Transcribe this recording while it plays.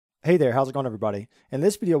Hey there, how's it going everybody? In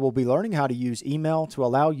this video, we'll be learning how to use email to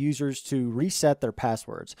allow users to reset their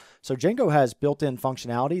passwords. So Django has built-in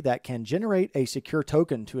functionality that can generate a secure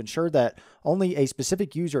token to ensure that only a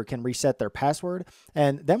specific user can reset their password.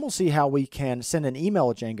 And then we'll see how we can send an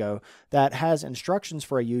email to Django that has instructions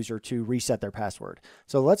for a user to reset their password.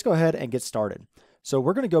 So let's go ahead and get started. So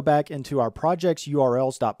we're going to go back into our projects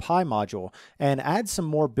urls.py module and add some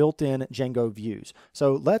more built-in Django views.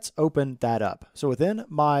 So let's open that up. So within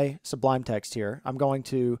my Sublime text here, I'm going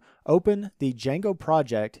to open the Django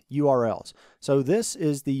project URLs. So this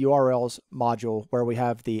is the URLs module where we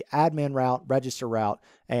have the admin route, register route,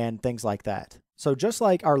 and things like that. So just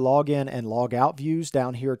like our login and logout views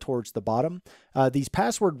down here towards the bottom, these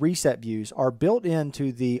password reset views are built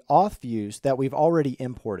into the auth views that we've already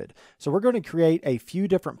imported. So we're going to create a few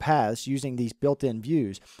different paths using these built-in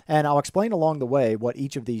views, and I'll explain along the way what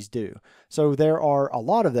each of these do. So there are a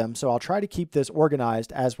lot of them, so I'll try to keep this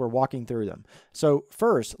organized as we're walking through them. So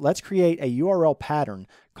first, let's create a URL pattern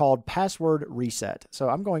called password reset. So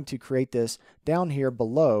I'm going to create this down here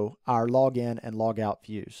below our login and logout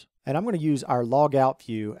views. And I'm going to use our logout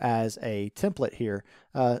view as a template here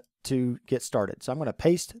to get started. So I'm going to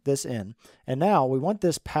paste this in. And now we want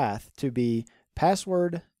this path to be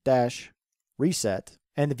password-reset.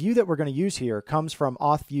 And the view that we're going to use here comes from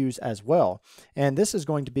auth views as well. And this is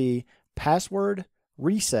going to be password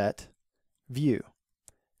reset view.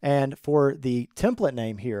 And for the template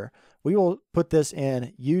name here, we will put this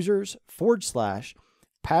in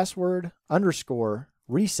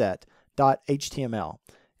users/password_reset.html.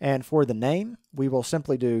 And for the name, we will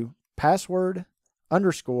simply do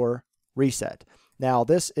password_reset. Now,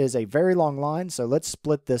 this is a very long line, so let's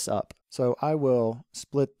split this up. So I will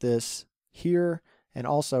split this here, and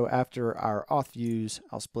also after our auth views,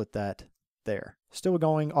 I'll split that there. Still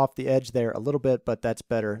going off the edge there a little bit, but that's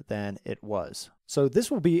better than it was. So this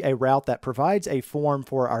will be a route that provides a form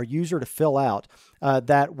for our user to fill out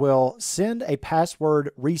that will send a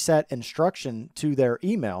password reset instruction to their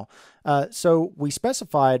email. So we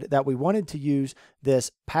specified that we wanted to use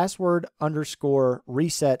this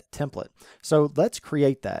password_reset template. So let's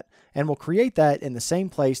create that. And we'll create that in the same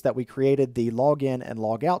place that we created the login and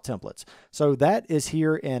logout templates. So that is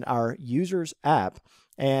here in our users app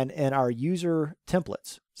and in our user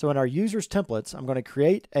templates. So in our users templates, I'm going to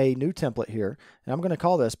create a new template here, and I'm going to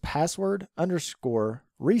call this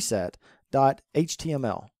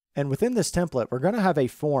password_reset.html. And within this template, we're going to have a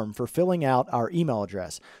form for filling out our email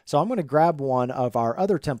address. So I'm going to grab one of our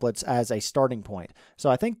other templates as a starting point. So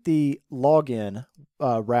I think the login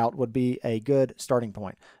route would be a good starting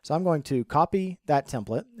point. So I'm going to copy that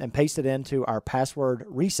template and paste it into our password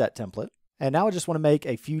reset template. And now I just want to make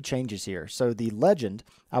a few changes here. So the legend,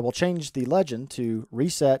 I will change the legend to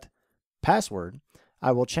reset password.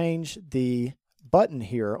 I will change the button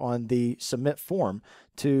here on the submit form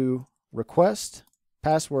to request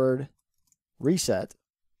password reset.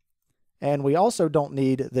 And we also don't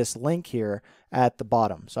need this link here at the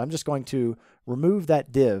bottom. So I'm just going to remove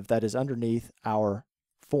that div that is underneath our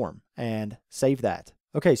form and save that.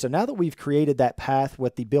 Okay, so now that we've created that path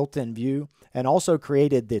with the built-in view and also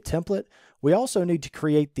created the template, we also need to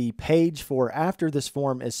create the page for after this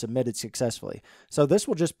form is submitted successfully. So this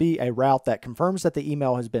will just be a route that confirms that the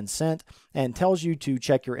email has been sent and tells you to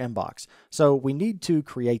check your inbox. So we need to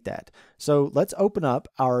create that. So let's open up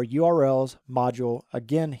our URLs module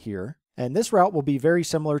again here. And this route will be very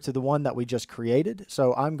similar to the one that we just created.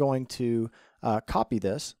 So I'm going to copy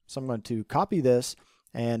this. So I'm going to copy this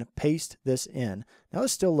and paste this in. Now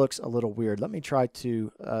this still looks a little weird. Let me try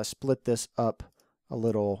to split this up a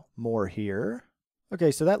little more here.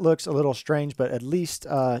 Okay, so that looks a little strange, but at least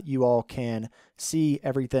you all can see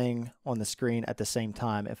everything on the screen at the same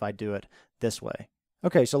time if I do it this way.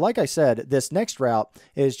 Okay, so like I said, this next route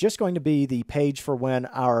is just going to be the page for when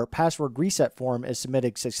our password reset form is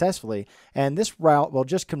submitted successfully. And this route will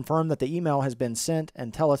just confirm that the email has been sent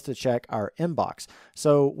and tell us to check our inbox.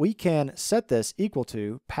 So we can set this equal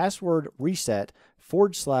to password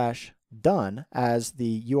reset/done as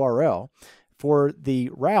the URL. For the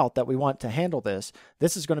route that we want to handle this,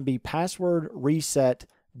 this is going to be password reset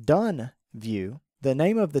done view. The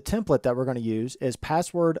name of the template that we're going to use is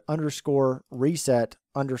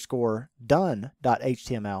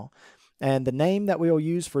password_reset_done.html. And the name that we will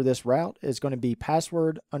use for this route is going to be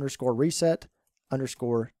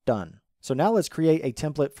password_reset_done. So now let's create a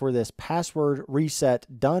template for this password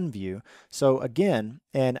reset done view. So again,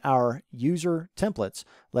 in our user templates,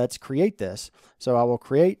 let's create this. So I will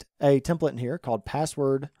create a template in here called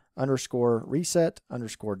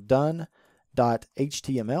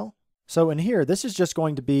password_reset_done.html. So in here, this is just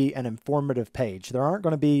going to be an informative page. There aren't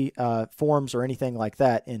going to be forms or anything like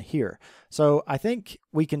that in here. So I think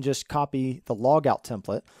we can just copy the logout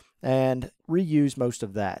template and reuse most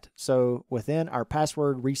of that. So within our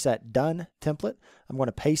password reset done template, I'm going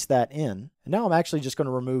to paste that in. And now I'm actually just going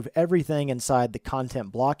to remove everything inside the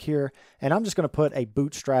content block here. And I'm just going to put a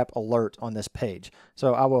bootstrap alert on this page.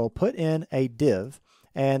 So I will put in a div,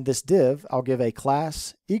 and this div, I'll give a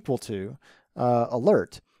class equal to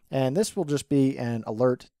alert. And this will just be an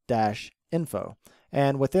alert-info.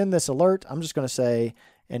 And within this alert, I'm just going to say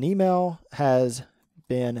an email has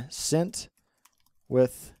been sent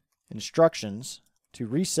with instructions to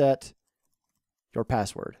reset your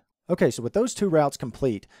password. Okay, so with those two routes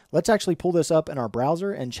complete, let's actually pull this up in our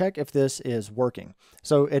browser and check if this is working.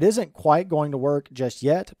 So it isn't quite going to work just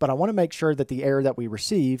yet, but I want to make sure that the error that we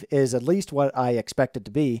receive is at least what I expect it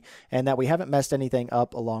to be and that we haven't messed anything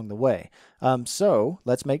up along the way. So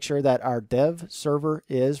let's make sure that our dev server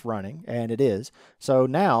is running, and it is. So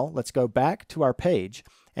now let's go back to our page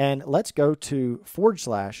and let's go to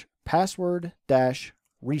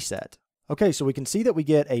 /password-reset. Okay, so we can see that we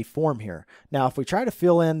get a form here. Now, if we try to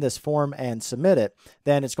fill in this form and submit it,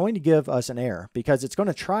 then it's going to give us an error because it's going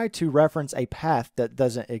to try to reference a path that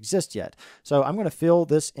doesn't exist yet. So I'm going to fill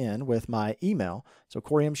this in with my email, so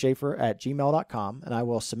corymschafer@gmail.com, and I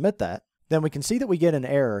will submit that. Then we can see that we get an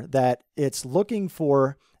error that it's looking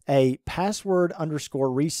for a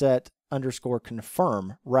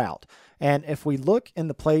password_reset_confirm route. And if we look in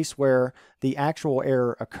the place where the actual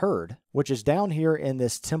error occurred, which is down here in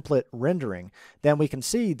this template rendering, then we can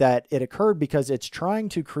see that it occurred because it's trying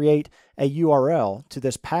to create a URL to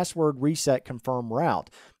this password reset confirm route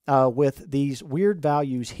with these weird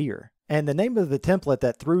values here. And the name of the template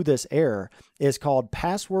that threw this error is called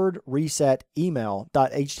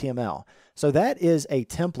password-reset-email.html. So that is a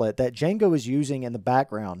template that Django is using in the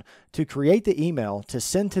background to create the email to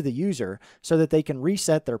send to the user so that they can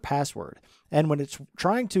reset their password. And when it's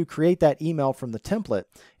trying to create that email from the template,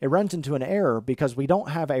 it runs into an error because we don't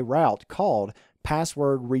have a route called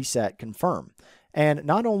password reset confirm. And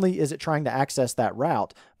not only is it trying to access that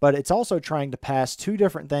route, but it's also trying to pass two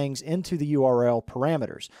different things into the URL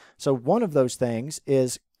parameters. So one of those things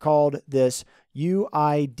is called this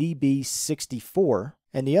UIDB64,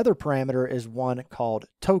 and the other parameter is one called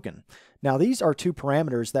token. Now, these are two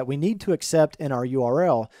parameters that we need to accept in our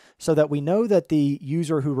URL so that we know that the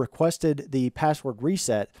user who requested the password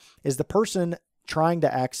reset is the person trying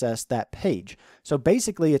to access that page. So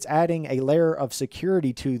basically, it's adding a layer of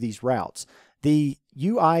security to these routes. The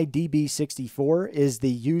UIDB64 is the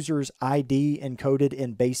user's ID encoded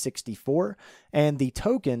in base 64, and the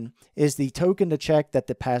token is the token to check that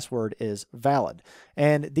the password is valid.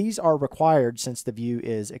 And these are required since the view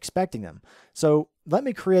is expecting them. So let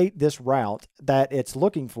me create this route that it's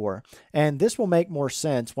looking for, and this will make more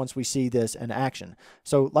sense once we see this in action.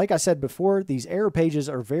 So like I said before, these error pages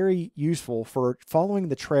are very useful for following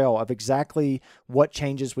the trail of exactly what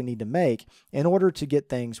changes we need to make in order to get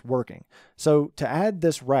things working. So to add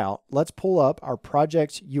this route, let's pull up our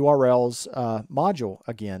project URLs module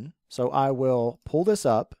again. So I will pull this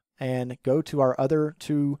up and go to our other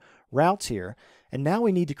two routes here. And now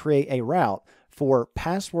we need to create a route for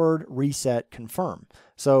password reset confirm.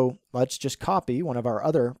 So let's just copy one of our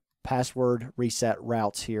other password reset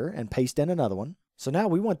routes here and paste in another one. So now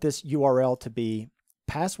we want this URL to be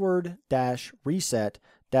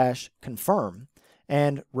password-reset-confirm.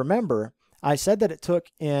 And remember, I said that it took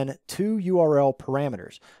in two URL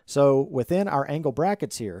parameters. So within our angle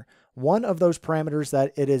brackets here, one of those parameters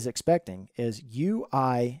that it is expecting is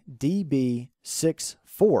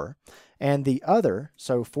UIDB64, and the other,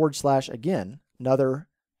 so / again, another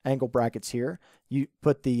angle brackets here, you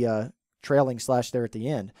put the trailing slash there at the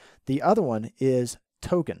end. The other one is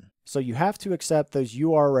token. So you have to accept those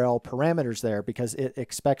URL parameters there because it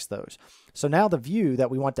expects those. So now the view that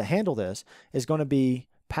we want to handle this is going to be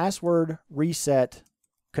password reset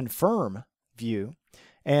confirm view.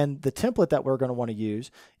 And the template that we're going to want to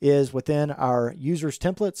use is within our users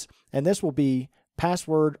templates, and this will be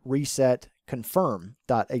password reset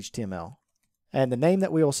confirm.html. And the name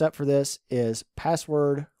that we will set for this is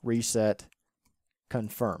password reset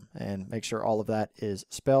confirm, and make sure all of that is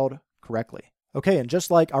spelled correctly. Okay, and just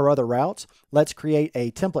like our other routes, let's create a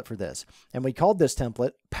template for this. And we called this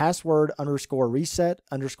template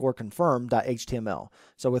password_reset_confirm.html.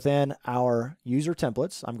 So within our user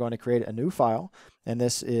templates, I'm going to create a new file, and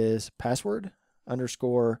this is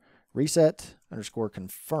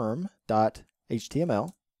password_reset_confirm.html.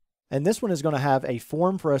 And this one is going to have a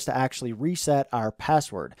form for us to actually reset our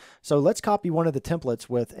password. So let's copy one of the templates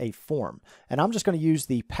with a form. And I'm just going to use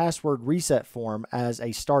the password reset form as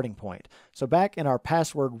a starting point. So back in our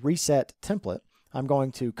password reset template, I'm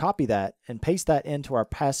going to copy that and paste that into our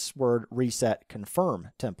password reset confirm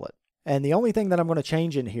template. And the only thing that I'm going to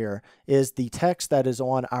change in here is the text that is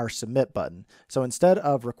on our submit button. So instead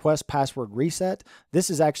of request password reset, this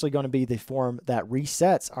is actually going to be the form that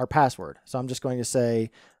resets our password. So I'm just going to say,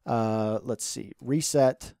 let's see,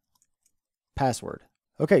 reset password.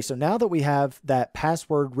 Okay, so now that we have that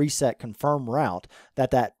password reset confirm route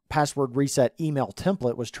that password reset email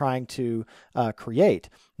template was trying to create,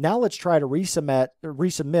 now let's try to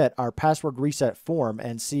resubmit our password reset form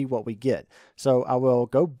and see what we get. So I will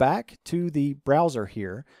go back to the browser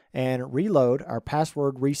here and reload our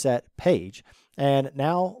password reset page. And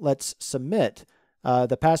now let's submit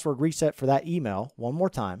the password reset for that email one more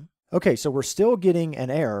time. Okay, so we're still getting an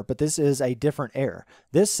error, but this is a different error.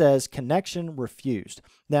 This says connection refused.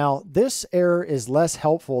 Now, this error is less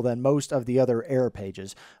helpful than most of the other error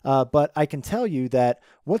pages, but I can tell you that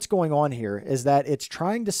what's going on here is that it's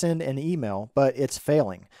trying to send an email, but it's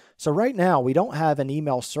failing. So right now, we don't have an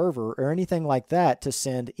email server or anything like that to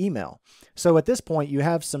send email. So at this point, you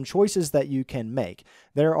have some choices that you can make.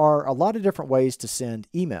 There are a lot of different ways to send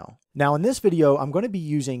email. Now in this video, I'm going to be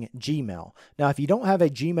using Gmail. Now, if you don't have a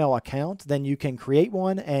Gmail account, then you can create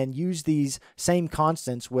one and use these same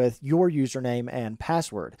constants with your username and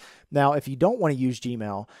password. Now, if you don't want to use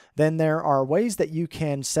Gmail, then there are ways that you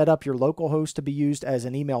can set up your local host to be used as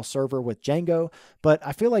an email server with Django, but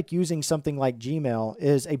I feel like using something like Gmail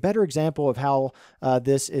is a better example of how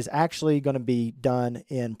this is actually going to be done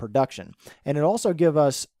in production. And it also gives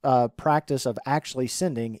us practice of actually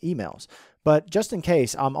sending emails. But just in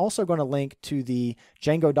case, I'm also going to link to the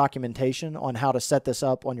Django documentation on how to set this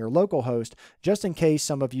up on your local host, just in case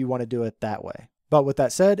some of you want to do it that way. But with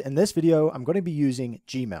that said, in this video, I'm going to be using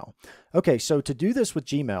Gmail. Okay, so to do this with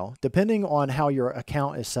Gmail, depending on how your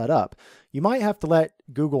account is set up, you might have to let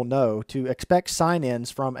Google know to expect sign-ins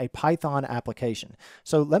from a Python application.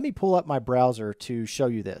 So let me pull up my browser to show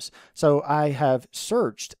you this. So I have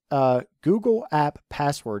searched Google app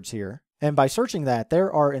passwords here. And by searching that,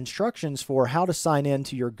 there are instructions for how to sign in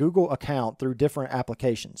to your Google account through different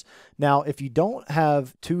applications. Now, if you don't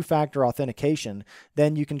have two-factor authentication,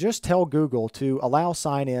 then you can just tell Google to allow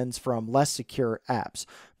sign-ins from less secure apps.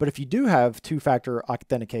 But if you do have two-factor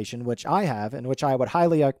authentication, which I have, and which I would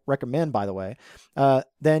highly recommend, by the way,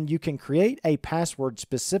 then you can create a password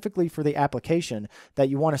specifically for the application that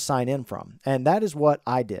you want to sign in from. And that is what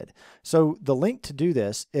I did. So the link to do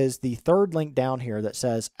this is the third link down here that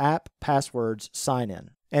says App Passwords Sign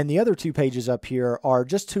In. And the other two pages up here are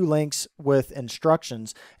just two links with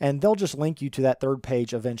instructions, and they'll just link you to that third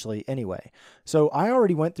page eventually anyway. So I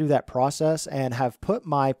already went through that process and have put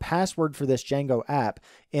my password for this Django app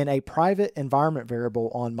in a private environment variable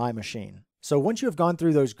on my machine. So once you have gone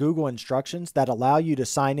through those Google instructions that allow you to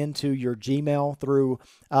sign into your Gmail through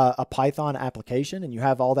a Python application, and you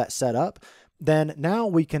have all that set up, then now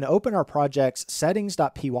we can open our project's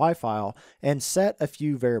settings.py file and set a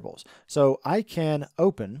few variables. So I can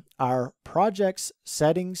open our project's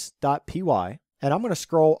settings.py, and I'm going to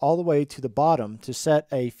scroll all the way to the bottom to set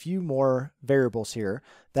a few more variables here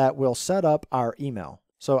that will set up our email.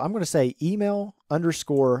 So I'm going to say email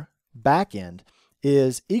underscore backend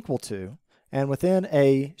is equal to, and within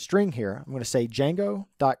a string here, I'm going to say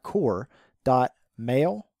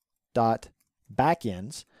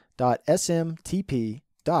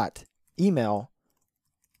django.core.mail.smtp.email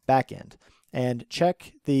backend, and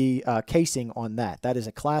check the casing on that. That is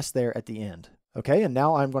a class there at the end. Okay, and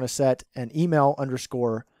now I'm going to set an email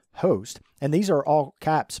underscore host, and these are all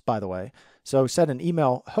caps, by the way. So set an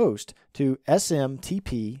email host to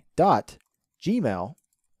smtp.gmail,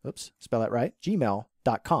 oops, spell that right,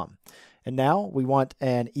 gmail.com. And now we want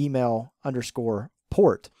an email underscore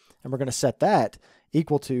port, and we're going to set that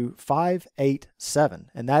equal to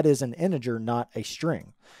 587, and that is an integer, not a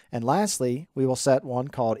string. And lastly, we will set one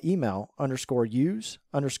called email underscore use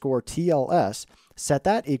underscore TLS, set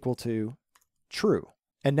that equal to true.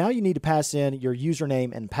 And now you need to pass in your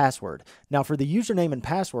username and password. Now for the username and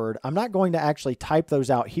password, I'm not going to actually type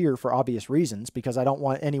those out here for obvious reasons because I don't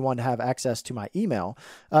want anyone to have access to my email.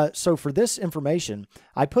 So for this information,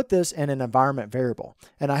 I put this in an environment variable.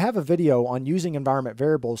 And I have a video on using environment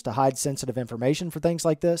variables to hide sensitive information for things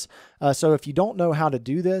like this. So if you don't know how to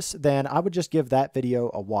do this, then I would just give that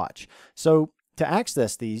video a watch. So to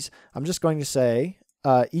access these, I'm just going to say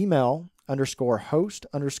email underscore host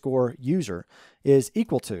underscore user is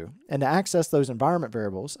equal to, and to access those environment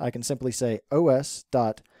variables, I can simply say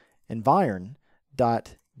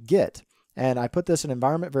os.environ.get get, and I put this in an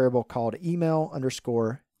environment variable called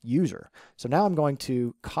email_user. So now I'm going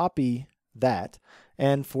to copy that.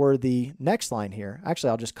 And for the next line here, actually,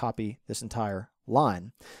 I'll just copy this entire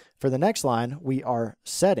line. For the next line, we are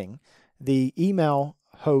setting the email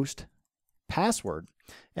host password.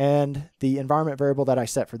 And the environment variable that I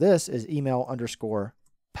set for this is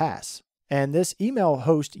email_pass. And this email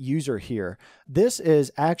host user here, this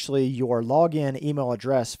is actually your login email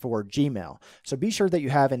address for Gmail. So be sure that you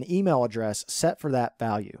have an email address set for that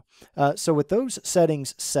value. So with those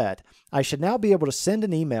settings set, I should now be able to send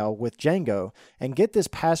an email with Django and get this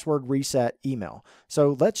password reset email.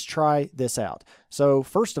 So let's try this out. So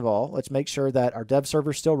first of all, let's make sure that our dev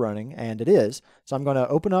server is still running, and it is. So I'm going to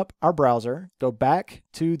open up our browser, go back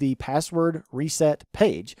to the password reset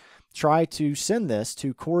page, try to send this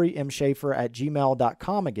to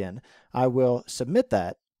corymschafer@gmail.com again. I will submit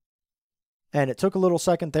that. And it took a little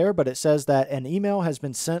second there, but it says that an email has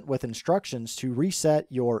been sent with instructions to reset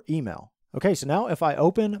your email. Okay, so now if I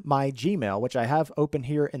open my Gmail, which I have open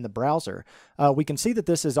here in the browser, we can see that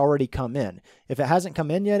this has already come in. If it hasn't come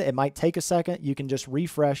in yet, it might take a second. You can just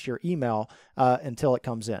refresh your email until it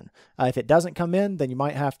comes in. If it doesn't come in, then you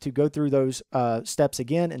might have to go through those steps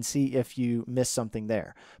again and see if you missed something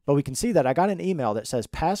there. But we can see that I got an email that says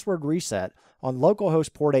password reset on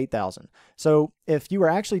localhost port 8000. So if you were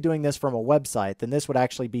actually doing this from a website, then this would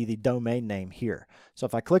actually be the domain name here. So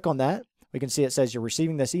if I click on that, we can see it says you're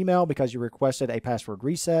receiving this email because you requested a password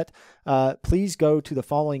reset. Please go to the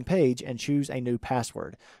following page and choose a new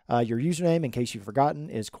password. Your username, in case you've forgotten,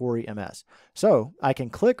 is CoreyMS. So I can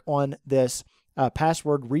click on this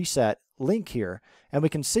password reset link here, and we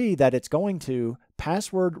can see that it's going to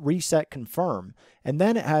password reset confirm, and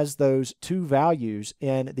then it has those two values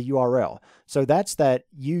in the URL. So that's that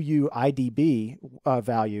UUIDB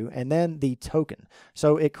value and then the token.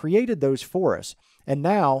 So it created those for us. And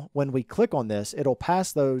now when we click on this, it'll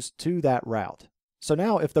pass those to that route. So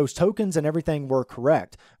now if those tokens and everything were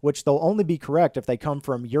correct, which they'll only be correct if they come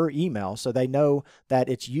from your email, so they know that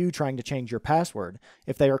it's you trying to change your password.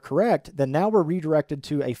 If they are correct, then now we're redirected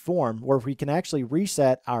to a form where we can actually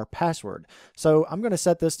reset our password. So I'm going to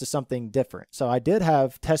set this to something different. So I did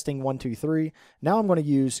have testing 123. Now I'm going to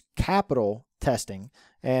use capital testing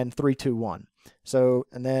and 321. So,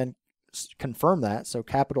 and then confirm that. So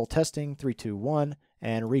capital testing 321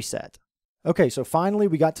 and reset. Okay, so finally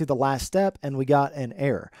we got to the last step and we got an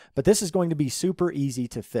error, but this is going to be super easy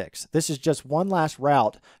to fix. This is just one last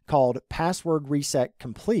route called password reset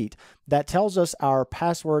complete that tells us our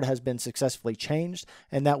password has been successfully changed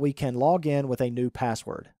and that we can log in with a new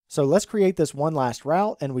password. So let's create this one last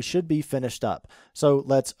route and we should be finished up. So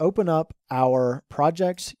let's open up our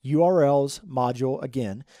projects URLs module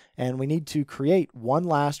again, and we need to create one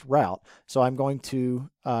last route. So I'm going to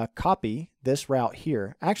copy this route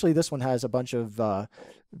here. Actually, this one has a bunch of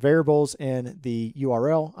variables in the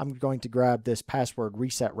URL. I'm going to grab this password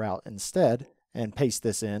reset route instead and paste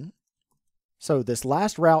this in. So this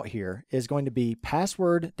last route here is going to be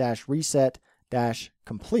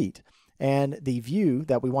password-reset-complete. And the view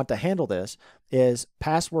that we want to handle this is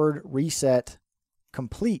password reset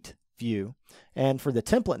complete view. And for the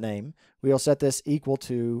template name, we'll set this equal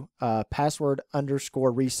to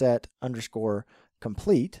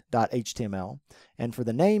password_reset_complete.html. And for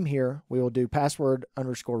the name here, we will do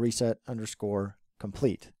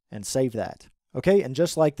password_reset_complete and save that. Okay, and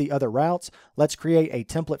just like the other routes, let's create a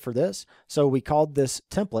template for this. So we called this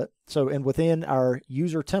template. So within our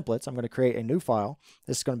user templates, I'm going to create a new file.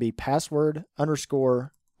 This is going to be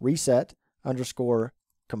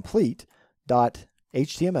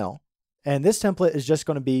password_reset_complete.html. And this template is just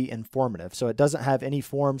going to be informative. So it doesn't have any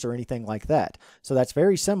forms or anything like that. So that's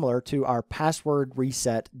very similar to our password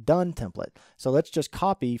reset done template. So let's just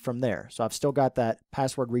copy from there. So I've still got that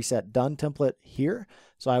password reset done template here.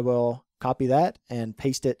 So I will copy that and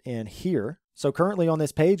paste it in here. So currently on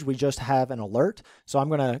this page, we just have an alert. So I'm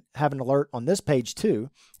going to have an alert on this page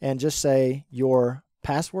too, and just say your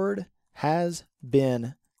password has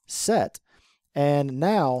been set. And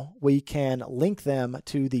now we can link them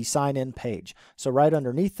to the sign in page. So right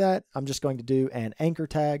underneath that, I'm just going to do an anchor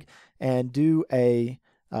tag and do a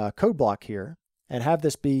code block here and have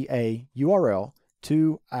this be a URL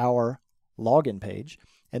to our login page.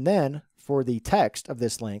 And then for the text of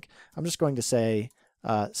this link, I'm just going to say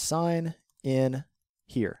sign in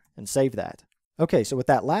here and save that. Okay, so with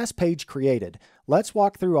that last page created, let's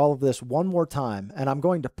walk through all of this one more time, and I'm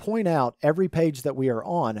going to point out every page that we are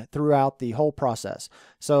on throughout the whole process.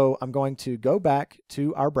 So I'm going to go back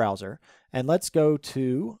to our browser, and let's go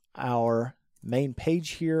to our main page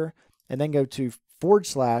here, and then go to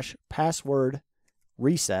 /password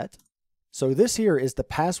reset. So this here is the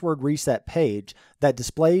password reset page that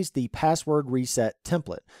displays the password reset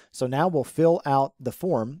template. So now we'll fill out the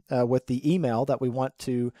form with the email that we want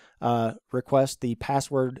to request the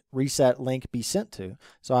password reset link be sent to.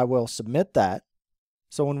 So I will submit that.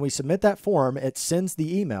 So when we submit that form, it sends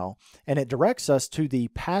the email and it directs us to the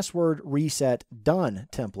password reset done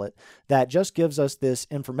template that just gives us this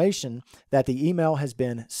information that the email has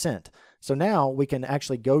been sent. So now we can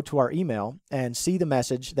actually go to our email and see the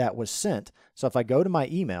message that was sent. So if I go to my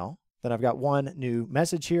email, then I've got one new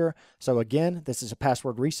message here. So again, this is a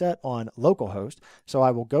password reset on localhost. So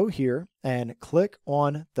I will go here and click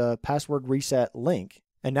on the password reset link.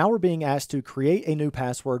 And now we're being asked to create a new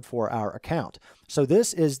password for our account. So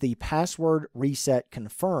this is the password reset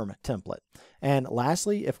confirm template. And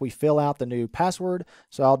lastly, if we fill out the new password,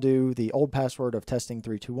 so I'll do the old password of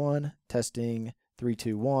testing321,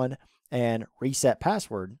 testing321, and reset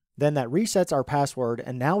password, then that resets our password,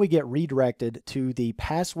 and now we get redirected to the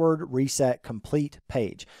password reset complete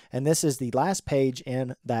page. And this is the last page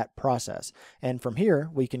in that process. And from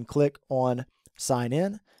here, we can click on sign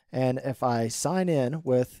in. And if I sign in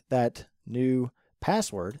with that new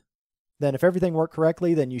password, then if everything worked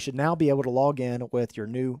correctly, then you should now be able to log in with your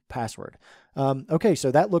new password. Okay,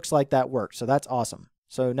 so that looks like that worked. So that's awesome.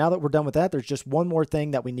 So now that we're done with that, there's just one more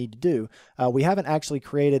thing that we need to do. We haven't actually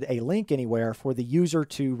created a link anywhere for the user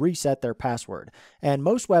to reset their password. And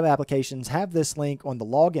most web applications have this link on the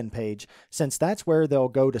login page, since that's where they'll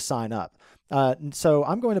go to sign up. So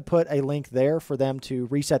I'm going to put a link there for them to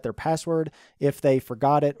reset their password if they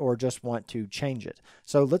forgot it or just want to change it.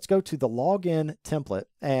 So let's go to the login template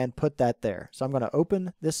and put that there. So I'm going to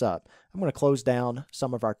open this up. I'm going to close down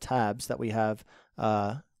some of our tabs that we have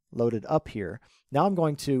loaded up here. Now I'm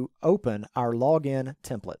going to open our login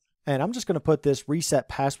template. And I'm just going to put this reset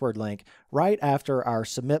password link right after our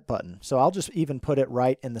submit button. So I'll just even put it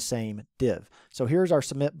right in the same div. So here's our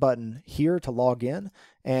submit button here to log in.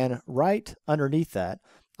 And right underneath that,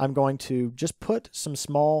 I'm going to just put some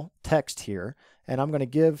small text here. And I'm going to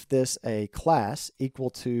give this a class equal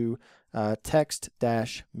to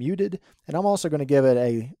text-muted. And I'm also going to give it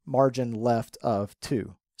a margin left of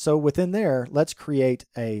 2. So within there, let's create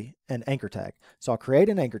an anchor tag. So I'll create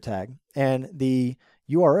an anchor tag, and the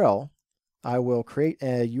URL, I will create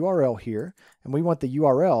a URL here, and we want the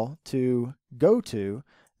URL to go to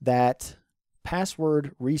that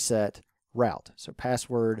password reset route. So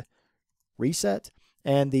password reset,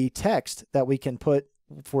 and the text that we can put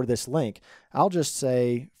for this link, I'll just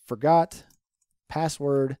say forgot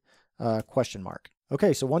password ?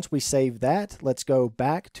 Okay, so once we save that, let's go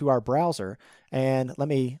back to our browser and let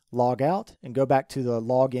me log out and go back to the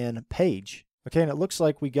login page. Okay, and it looks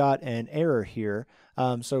like we got an error here.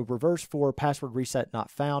 So reverse for password reset not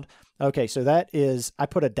found. Okay, so that is, I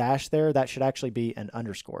put a dash there. That should actually be an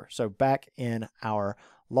underscore. So back in our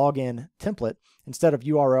login template, instead of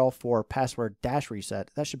URL for password dash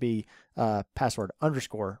reset, that should be password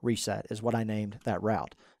underscore reset is what I named that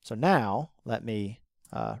route. So now let me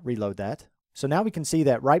reload that. So now we can see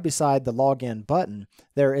that right beside the login button,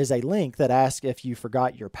 there is a link that asks if you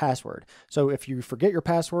forgot your password. So if you forget your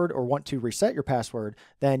password or want to reset your password,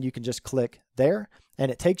 then you can just click there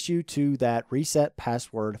and it takes you to that reset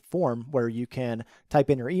password form where you can type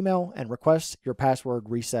in your email and request your password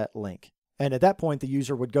reset link. And at that point, the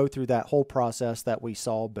user would go through that whole process that we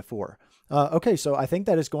saw before. Okay, so I think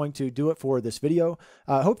that is going to do it for this video.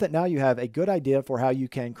 I hope that now you have a good idea for how you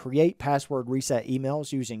can create password reset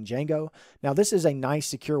emails using Django. Now, this is a nice,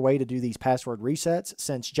 secure way to do these password resets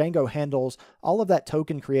since Django handles all of that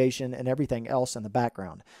token creation and everything else in the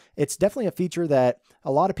background. It's definitely a feature that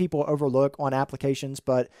a lot of people overlook on applications,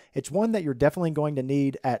 but it's one that you're definitely going to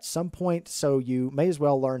need at some point, so you may as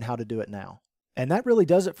well learn how to do it now. And that really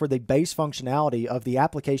does it for the base functionality of the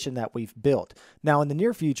application that we've built. Now, in the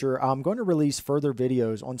near future, I'm going to release further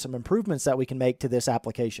videos on some improvements that we can make to this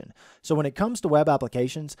application. So when it comes to web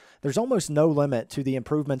applications, there's almost no limit to the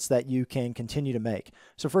improvements that you can continue to make.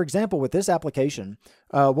 So for example, with this application,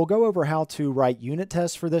 we'll go over how to write unit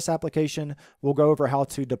tests for this application. We'll go over how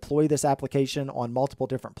to deploy this application on multiple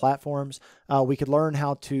different platforms. We could learn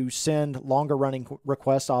how to send longer running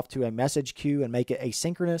requests off to a message queue and make it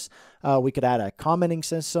asynchronous. We could add a commenting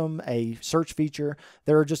system, a search feature.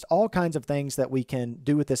 There are just all kinds of things that we can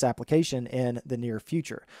do with this application in the near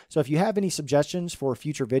future. So if you have any suggestions for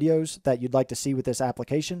future videos that you'd like to see with this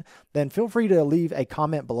application, then feel free to leave a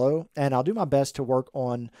comment below and I'll do my best to work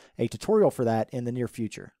on a tutorial for that in the near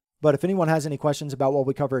future. But if anyone has any questions about what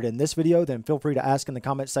we covered in this video, then feel free to ask in the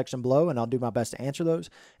comment section below and I'll do my best to answer those.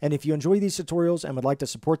 And if you enjoy these tutorials and would like to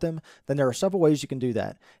support them, then there are several ways you can do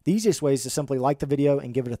that. The easiest way is to simply like the video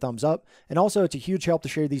and give it a thumbs up. And also, it's a huge help to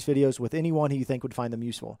share these videos with anyone who you think would find them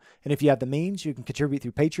useful. And if you have the means, you can contribute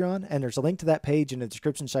through Patreon, and there's a link to that page in the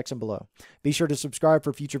description section below. Be sure to subscribe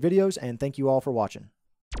for future videos, and thank you all for watching.